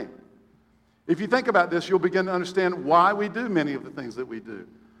thing. If you think about this, you'll begin to understand why we do many of the things that we do.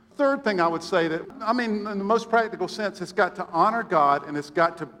 Third thing I would say in the most practical sense, it's got to honor God and it's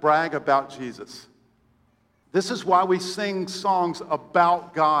got to brag about Jesus. This is why we sing songs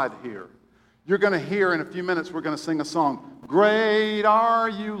about God here. You're going to hear in a few minutes, we're going to sing a song, Great Are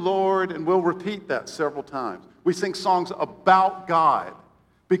You, Lord, and we'll repeat that several times. We sing songs about God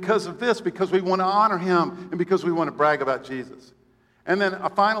because of this, because we want to honor Him and because we want to brag about Jesus. And then a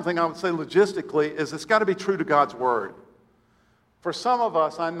final thing I would say logistically is it's got to be true to God's Word. For some of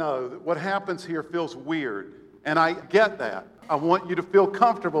us, I know that what happens here feels weird, and I get that. I want you to feel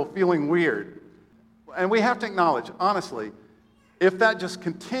comfortable feeling weird. And we have to acknowledge, honestly, if that just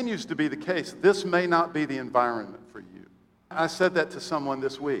continues to be the case, this may not be the environment for you. I said that to someone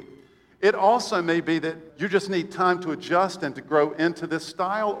this week. It also may be that you just need time to adjust and to grow into this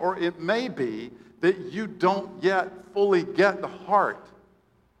style, or it may be that you don't yet fully get the heart.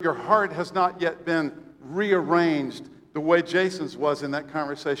 Your heart has not yet been rearranged the way Jason's was in that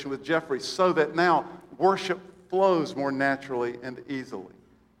conversation with Jeffrey, so that now worship flows more naturally and easily.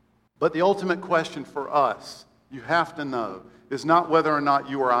 But the ultimate question for us, you have to know, is not whether or not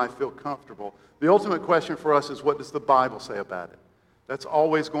you or I feel comfortable. The ultimate question for us is, what does the Bible say about it? That's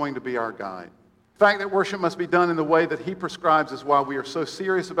always going to be our guide. The fact that worship must be done in the way that He prescribes is why we are so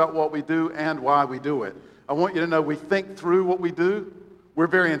serious about what we do and why we do it. I want you to know we think through what we do. We're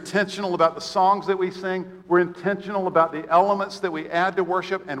very intentional about the songs that we sing. We're intentional about the elements that we add to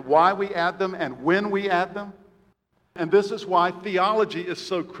worship and why we add them and when we add them. And this is why theology is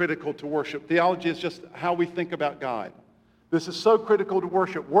so critical to worship. Theology is just how we think about God. This is so critical to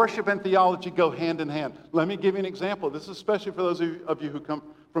worship. Worship and theology go hand in hand. Let me give you an example. This is especially for those of you who come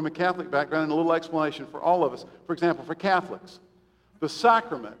from a Catholic background, and a little explanation for all of us. For example, for Catholics, the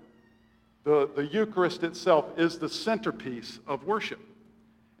sacrament, the Eucharist itself, is the centerpiece of worship.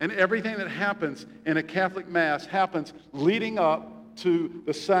 And everything that happens in a Catholic Mass happens leading up to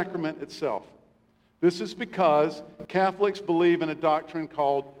the sacrament itself. This is because Catholics believe in a doctrine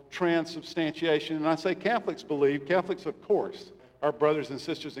called transubstantiation. And I say Catholics, of course, are brothers and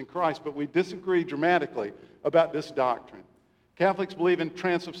sisters in Christ, but we disagree dramatically about this doctrine. Catholics believe in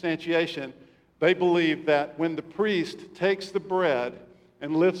transubstantiation. They believe that when the priest takes the bread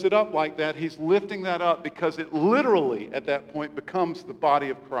and lifts it up like that, he's lifting that up because it literally, at that point, becomes the body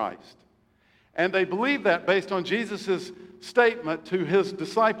of Christ. And they believe that based on Jesus' statement to his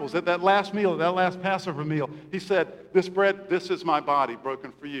disciples at that last meal, that last Passover meal. He said, this bread, this is my body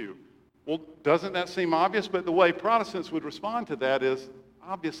broken for you. Well, doesn't that seem obvious? But the way Protestants would respond to that is,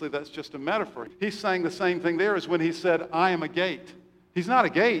 obviously that's just a metaphor. He's saying the same thing there as when he said, I am a gate. He's not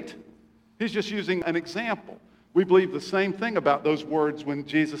a gate. He's just using an example. We believe the same thing about those words when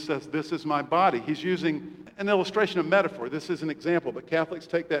Jesus says, "This is my body." He's using an illustration of metaphor. This is an example, but Catholics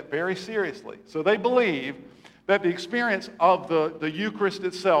take that very seriously. So they believe that the experience of the Eucharist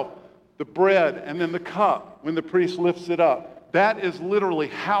itself, the bread and then the cup, when the priest lifts it up, that is literally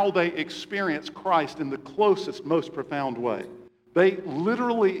how they experience Christ in the closest, most profound way. They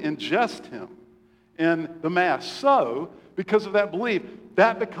literally ingest him in the Mass. So, because of that belief,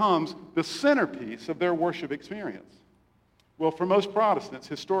 that becomes the centerpiece of their worship experience. Well, for most Protestants,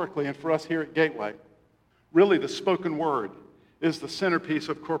 historically, and for us here at Gateway, really the spoken word is the centerpiece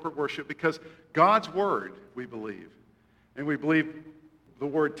of corporate worship because God's word, we believe, and we believe the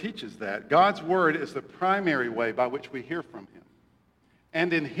word teaches that, God's word is the primary way by which we hear from him.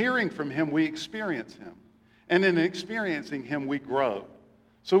 And in hearing from him, we experience him. And in experiencing him, we grow.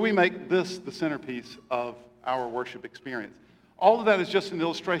 So we make this the centerpiece of our worship experience. All of that is just an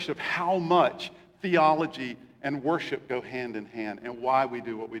illustration of how much theology and worship go hand in hand and why we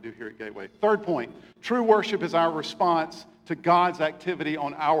do what we do here at Gateway. Third point, true worship is our response to God's activity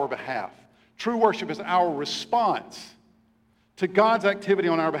on our behalf. True worship is our response to God's activity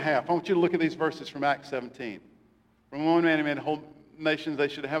on our behalf. I want you to look at these verses from Acts 17. From one man he made the whole nations, they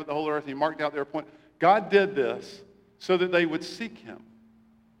should have the whole earth, and he marked out their appointment. God did this so that they would seek him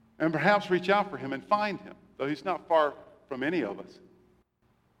and perhaps reach out for him and find him, though he's not far from any of us.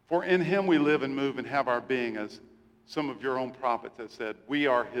 For in him we live and move and have our being, as some of your own prophets have said, we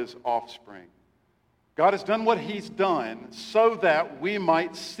are his offspring. God has done what he's done so that we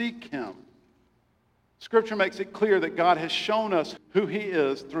might seek him. Scripture makes it clear that God has shown us who he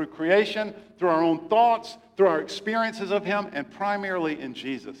is through creation, through our own thoughts, through our experiences of him, and primarily in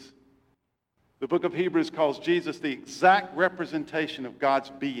Jesus. The book of Hebrews calls Jesus the exact representation of God's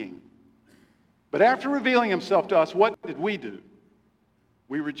being. But after revealing himself to us, what did we do?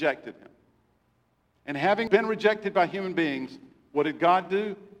 We rejected him. And having been rejected by human beings, what did God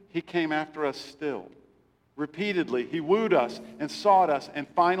do? He came after us still. Repeatedly, he wooed us and sought us and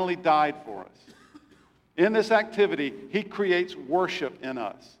finally died for us. In this activity, he creates worship in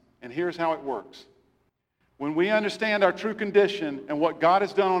us. And here's how it works. When we understand our true condition and what God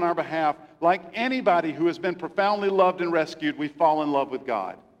has done on our behalf, like anybody who has been profoundly loved and rescued, we fall in love with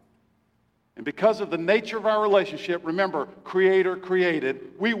God. And because of the nature of our relationship, remember, Creator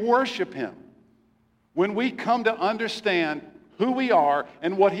created, we worship him. When we come to understand who we are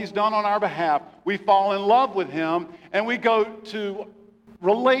and what he's done on our behalf, we fall in love with him and we go to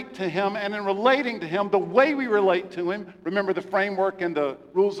relate to him, and in relating to him, the way we relate to him, remember the framework and the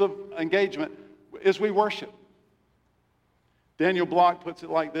rules of engagement, is we worship. Daniel Block puts it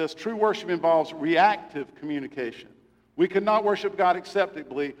like this: true worship involves reactive communication. We could not worship God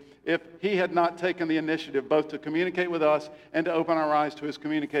acceptably if he had not taken the initiative both to communicate with us and to open our eyes to his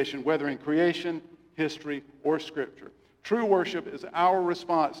communication, whether in creation, history, or Scripture. True worship is our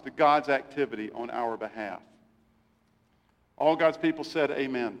response to God's activity on our behalf. All God's people said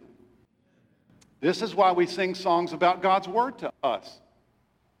amen. This is why we sing songs about God's word to us,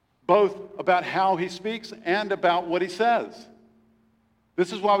 both about how he speaks and about what he says.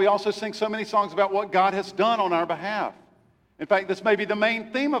 This is why we also sing so many songs about what God has done on our behalf. In fact, this may be the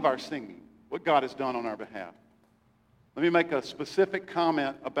main theme of our singing, what God has done on our behalf. Let me make a specific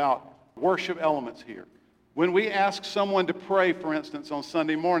comment about worship elements here. When we ask someone to pray, for instance, on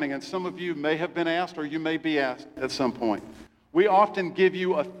Sunday morning, and some of you may have been asked or you may be asked at some point, we often give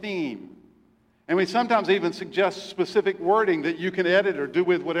you a theme. And we sometimes even suggest specific wording that you can edit or do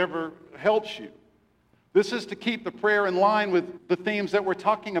with whatever helps you. This is to keep the prayer in line with the themes that we're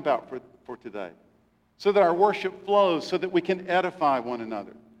talking about for today, so that our worship flows, so that we can edify one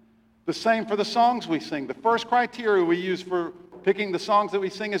another. The same for the songs we sing. The first criteria we use for picking the songs that we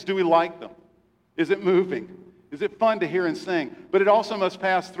sing is, do we like them? Is it moving? Is it fun to hear and sing? But it also must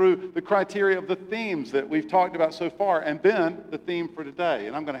pass through the criteria of the themes that we've talked about so far, and then the theme for today.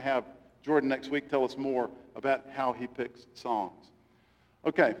 And I'm going to have Jordan next week tell us more about how he picks songs.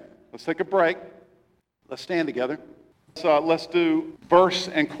 Okay, let's take a break. Let's stand together. So let's do verse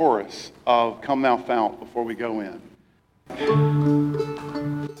and chorus of Come Thou Fount before we go in.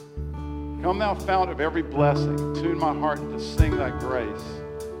 Come Thou Fount of every blessing, tune my heart to sing thy grace.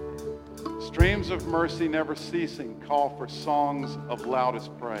 Streams of mercy never ceasing, call for songs of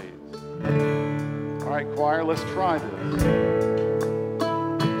loudest praise. All right, choir, let's try this.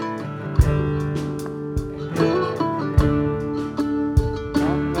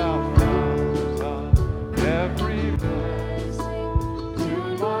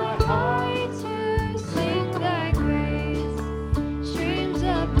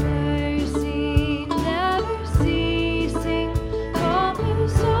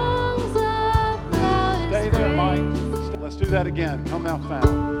 Stay there, Mike. that again. Come thou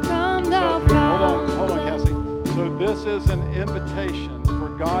found. Come So, thou hold on, Cassie. So this is an invitation for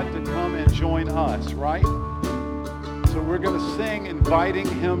God to come and join us, right? So we're going to sing inviting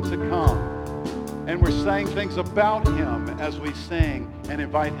him to come. And we're saying things about him as we sing and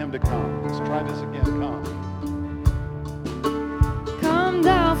invite him to come. Let's try this again. Come. Come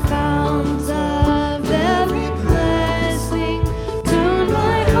thou fount of every blessing, tune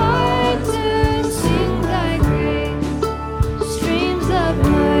my heart to sing thy grace. Streams of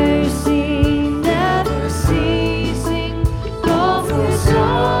mercy never ceasing, call for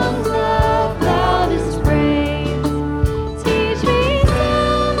songs of loudest praise. Teach me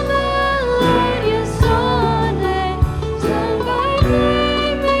some melodious sonnet, sung by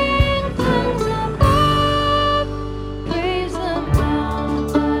flaming tongues above. Praise the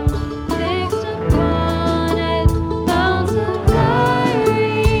mountain fixed upon it, fountain of thy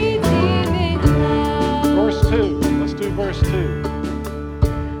redeeming love. Verse 2. Let's do verse 2.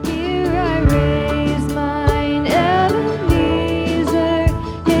 Here I raise mine Ebenezer,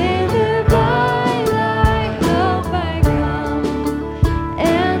 hither by thy help I come,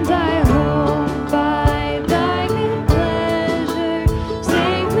 and I hope by thy good pleasure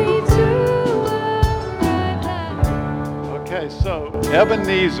safely to arrive at home. Okay, so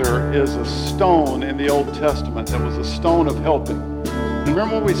Ebenezer is a stone in the Old Testament that was a stone of helping.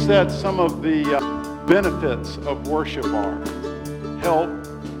 Remember what we said some of the benefits of worship are? Help,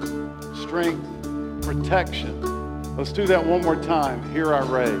 strength, protection. Let's do that one more time. Here I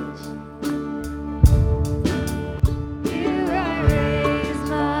raise. Here I raise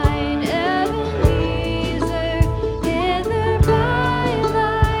mine Ebenezer, hither by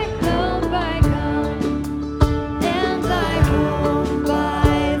thy help I come, and I hope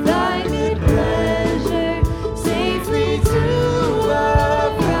by thy good pleasure safely to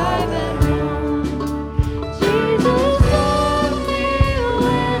arrive at home. Jesus loved me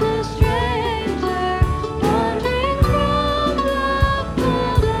when a stranger, wandering from the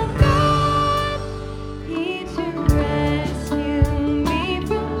fold of God. He to rescue me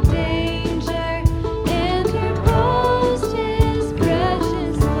from danger, interposed his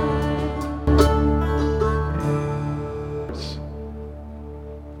precious life.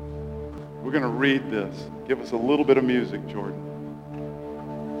 We're going to read this. Give us a little bit of music, Jordan.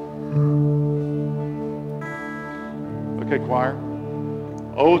 Okay, choir.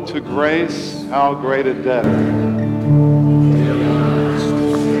 Oh, to grace, how great a debt.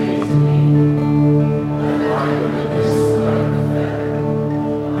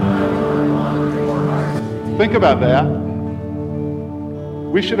 Think about that.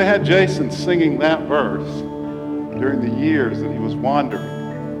 We should have had Jason singing that verse during the years that he was wandering.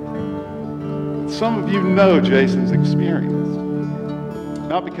 Some of you know Jason's experience.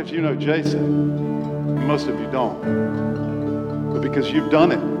 Not because you know Jason, most of you don't, but because you've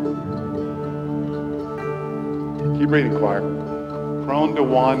done it. Keep reading, choir. Prone to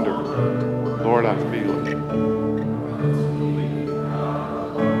wander, Lord, I feel it.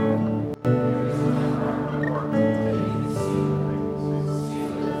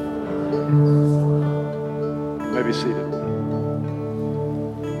 Maybe seated.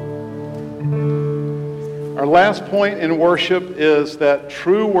 Our last point in worship is that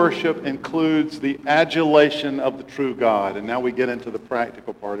true worship includes the adulation of the true God. And now we get into the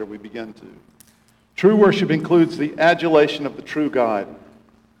practical part, or we begin to. True worship includes the adulation of the true God.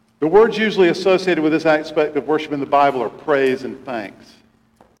 The words usually associated with this aspect of worship in the Bible are praise and thanks.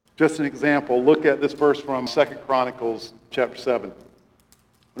 Just an example, look at this verse from 2 Chronicles chapter 7.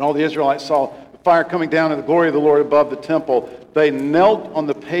 When all the Israelites saw the fire coming down and the glory of the Lord above the temple, they knelt on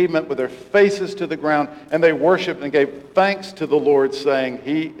the pavement with their faces to the ground, and they worshiped and gave thanks to the Lord, saying,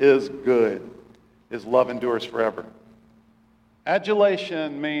 He is good. His love endures forever.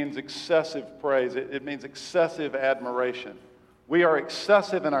 Adulation means excessive praise. It means excessive admiration. We are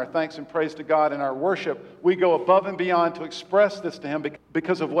excessive in our thanks and praise to God. In our worship, we go above and beyond to express this to Him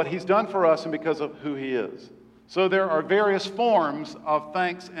because of what He's done for us and because of who He is. So there are various forms of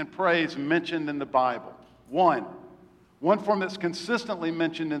thanks and praise mentioned in the Bible. One form that's consistently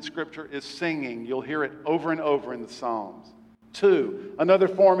mentioned in Scripture is singing. You'll hear it over and over in the Psalms. Two, another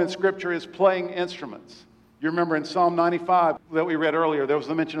form in Scripture is playing instruments. You remember in Psalm 95 that we read earlier, there was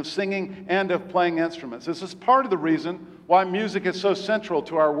the mention of singing and of playing instruments. This is part of the reason why music is so central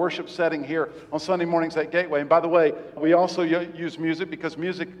to our worship setting here on Sunday mornings at Gateway. And by the way, we also use music because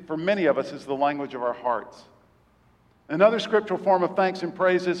music, for many of us, is the language of our hearts. Another scriptural form of thanks and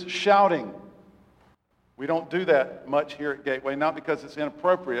praise is shouting. We don't do that much here at Gateway, not because it's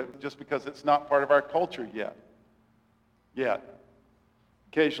inappropriate, just because it's not part of our culture yet.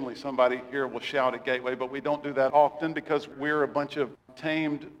 Occasionally somebody here will shout at Gateway, but we don't do that often because we're a bunch of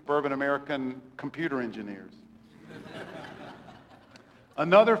tamed bourbon American computer engineers.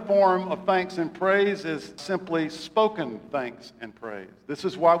 Another form of thanks and praise is simply spoken thanks and praise. This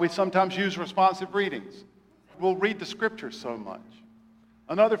is why we sometimes use responsive readings. We'll read the scriptures so much.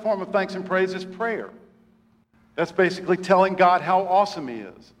 Another form of thanks and praise is prayer. That's basically telling God how awesome He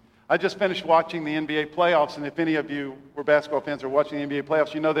is. I just finished watching the NBA playoffs, and if any of you were basketball fans or watching the NBA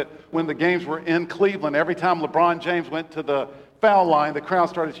playoffs, you know that when the games were in Cleveland, every time LeBron James went to the foul line, the crowd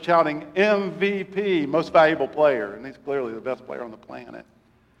started shouting, MVP, most valuable player. And he's clearly the best player on the planet.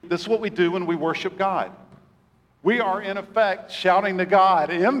 This is what we do when we worship God. We are, in effect, shouting to God,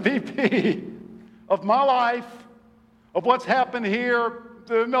 MVP of my life, of what's happened here,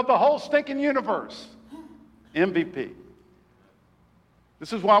 of the whole stinking universe. MVP.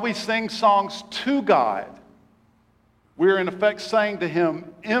 This is why we sing songs to God. We're, in effect, saying to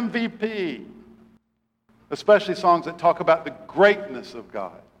Him, MVP. Especially songs that talk about the greatness of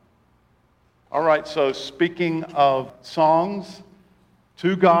God. All right, so speaking of songs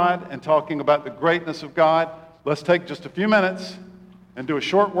to God and talking about the greatness of God, let's take just a few minutes and do a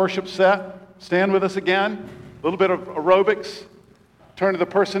short worship set. Stand with us again, a little bit of aerobics. Turn to the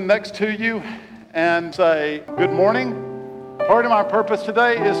person next to you and say, good morning. Part of my purpose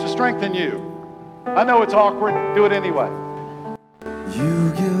today is to strengthen you. I know it's awkward, do it anyway.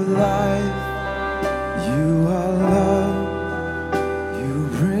 You give life. You are love, you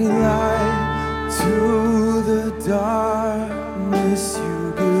bring light to the darkness,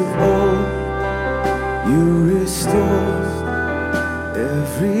 you give hope, you restore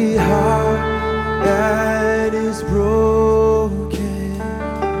every heart that is broken.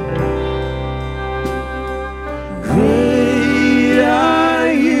 Great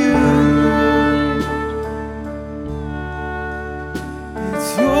are you,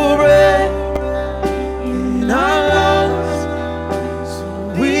 it's your breath in our lungs, so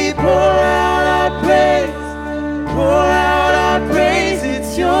we pour out our praise,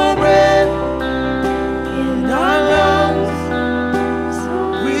 it's your breath in our lungs, so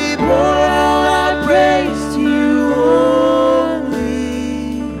we pour out our praise to you only.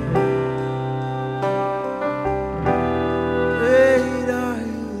 Great are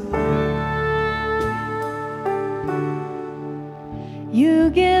you, You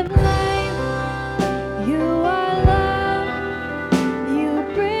give life, you are love, you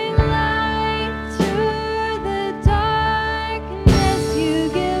bring light to the dark.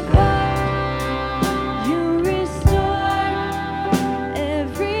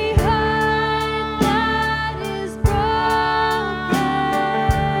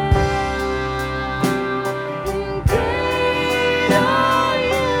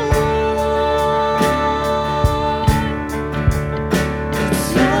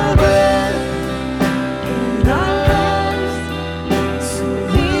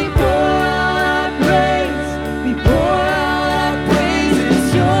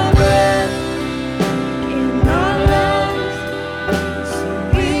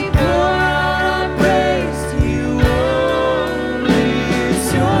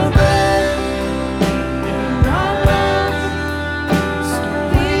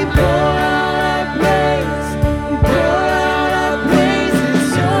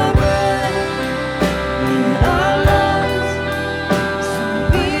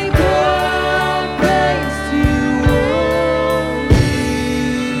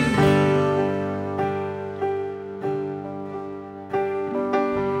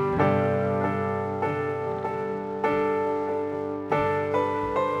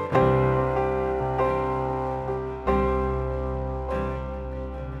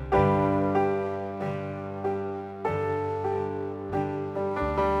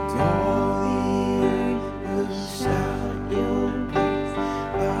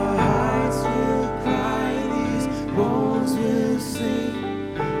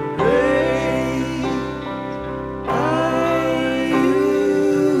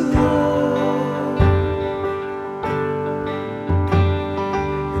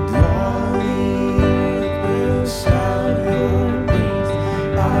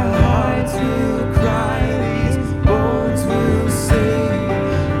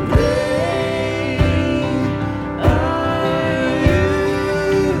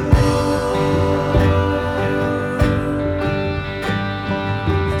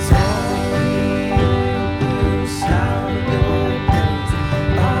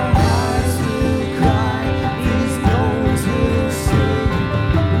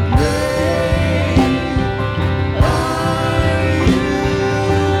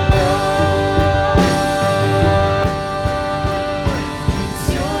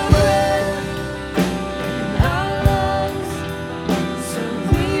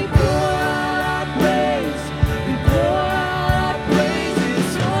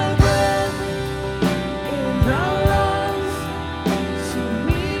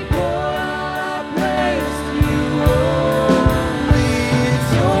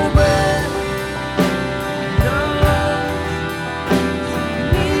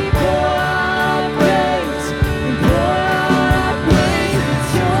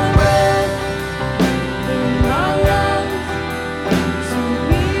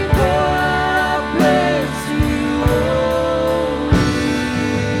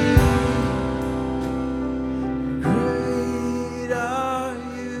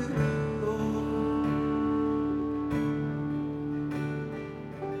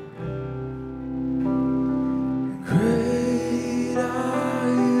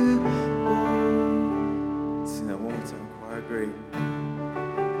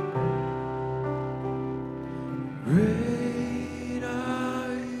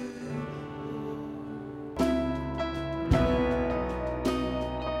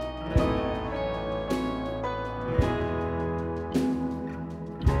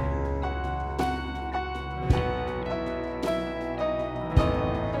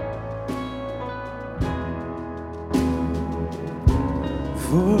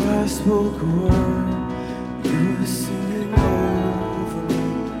 Before I spoke a word, you were singing over me.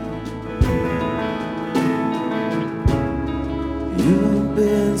 You've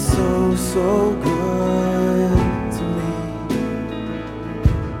been so, so good to me.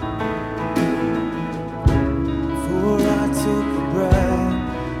 Before I took a breath,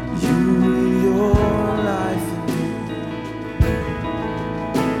 you breathed your life in me.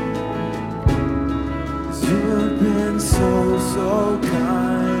 'Cause you have been so, so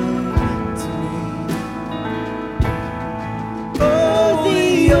kind to me. Oh,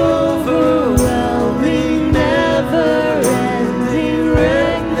 the overwhelming, never-ending,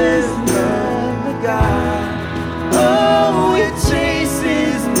 reckless love of God. Oh, it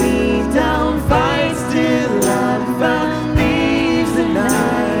chases me down, fights till I'm found, leaves the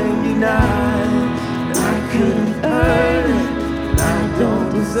 99. I couldn't earn it, and I don't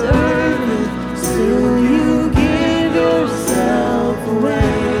deserve it. Still, you give yourself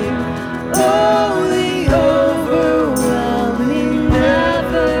away. Oh, the overwhelming,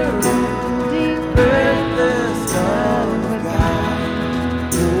 never-ending, reckless love of God.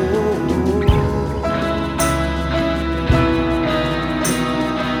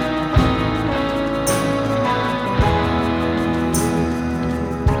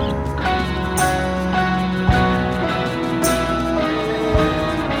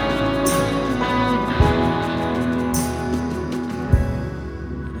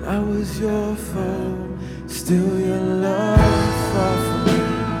 I was your foe, still your love fought for me.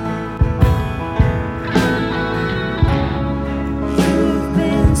 You've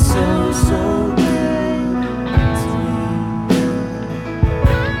been so, so good to me.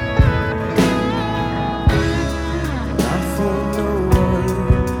 I felt no worry,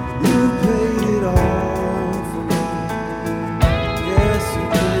 you paid it all for me. Yes, you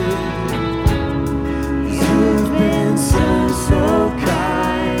did. You've been so, so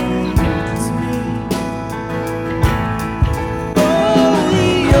kind to me. Oh,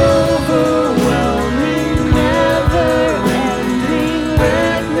 the overwhelming, never-ending,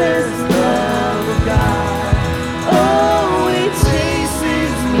 reckless love of God. Oh, it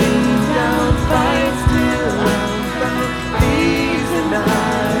chases me down, fights till I'm found, leaves the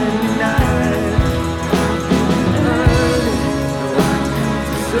 99. I couldn't earn it, no, I don't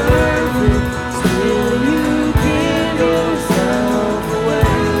deserve it. Still, you give yourself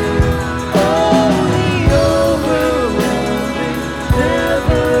away. Oh, the overwhelming,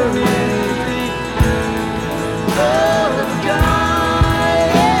 never-ending love of God.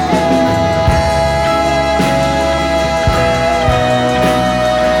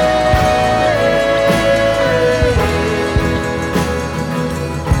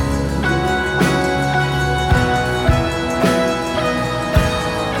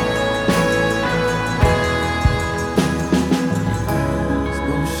 There's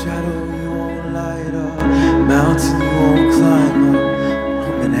no shadow you won't light up, mountain you won't climb up,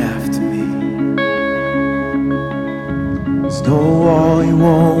 coming after me. There's no wall you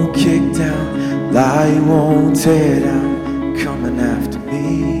won't kick down, lie you won't tear down, coming after me.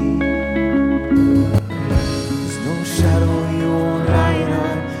 There's no shadow you won't light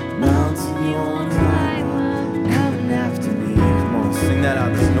up, mountain you won't climb up, coming after me. Come on, sing that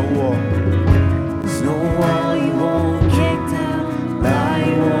out. There's no wall. There's no wall you won't kick down, lie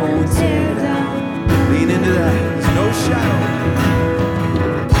you won't tear down. Lean into that. There's no shadow.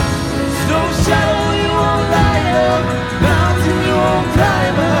 There's no shadow you won't light up, mountain you won't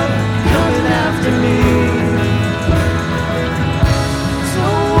climb up, coming after me. There's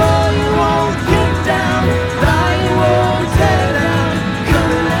no wall you won't kick down, lie you won't tear down,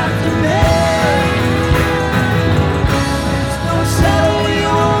 coming after me. There's no shadow you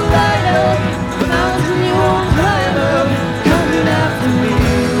won't light up,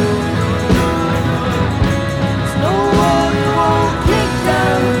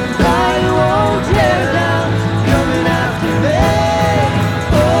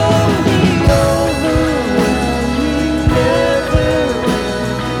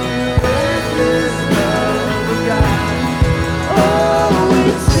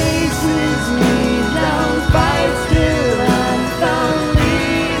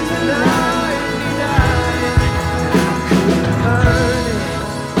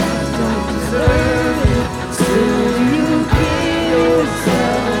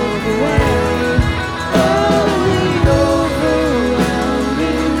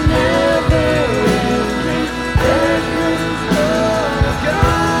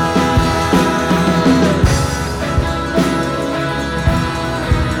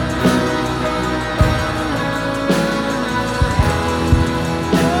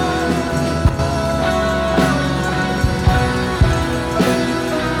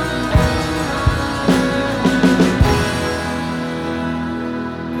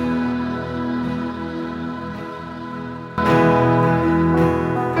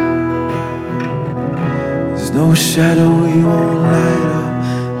 There's no shadow you won't light up,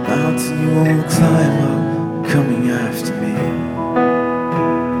 mountain you won't climb up, coming after me.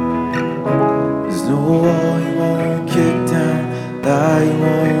 There's no wall you won't kick down, lie you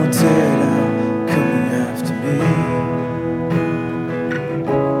won't tear down, coming after me.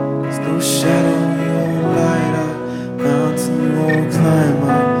 There's no shadow you won't light up, mountain you won't climb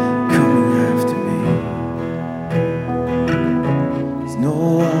up, coming after me. There's no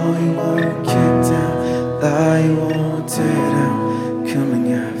wall you won't kick down, lie you won't tear down,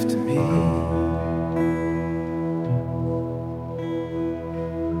 coming after me.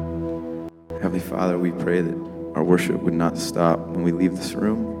 Heavenly Father, we pray that our worship would not stop when we leave this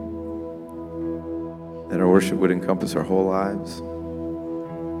room, that our worship would encompass our whole lives,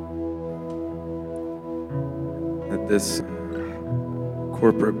 that this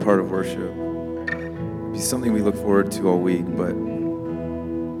corporate part of worship be something we look forward to all week, but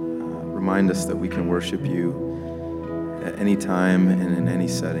remind us that we can worship you at any time and in any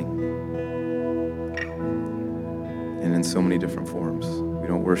setting and in so many different forms. We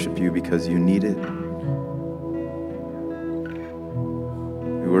don't worship you because you need it.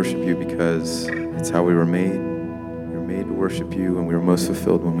 We worship you because it's how we were made. We were made to worship you, and we are most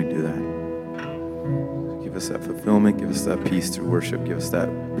fulfilled when we do that. Give us that fulfillment, give us that peace through worship, give us that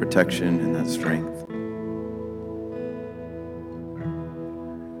protection and that strength.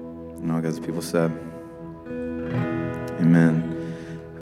 And all God's people said, amen.